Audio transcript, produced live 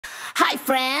Hi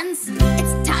friends,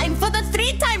 it's time for the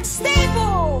 3 times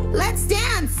table. Let's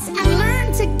dance and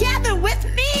learn together with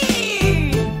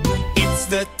me. It's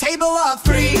the table of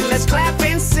 3. Let's clap